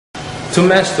To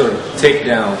master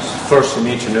takedowns, first you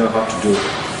need to know how to do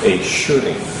a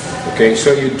shooting. Okay,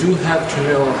 so you do have to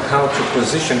know how to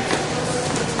position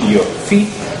your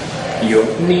feet, your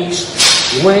knees,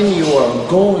 when you are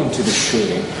going to the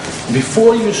shooting.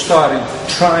 Before you start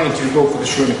trying to go for the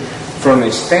shooting from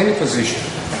a standing position,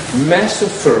 master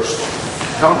first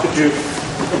how to do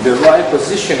the right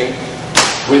positioning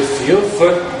with your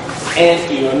foot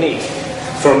and your knee.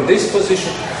 From this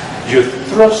position, you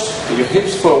thrust your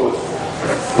hips forward,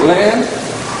 land,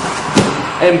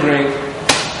 and bring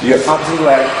your opposite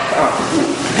leg up.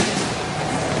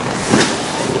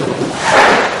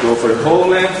 Go for the whole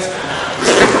length.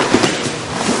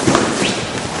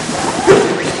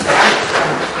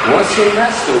 Once you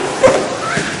master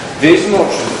this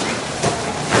motion,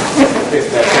 if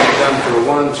that can be done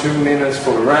for 1-2 minutes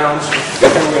for rounds,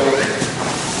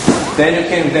 then you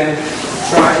can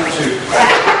try to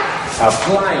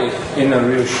apply it in a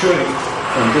real shooting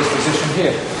in this position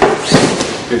here.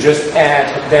 You just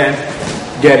add then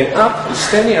getting up,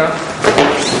 standing up,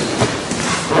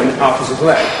 and opposite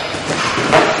leg.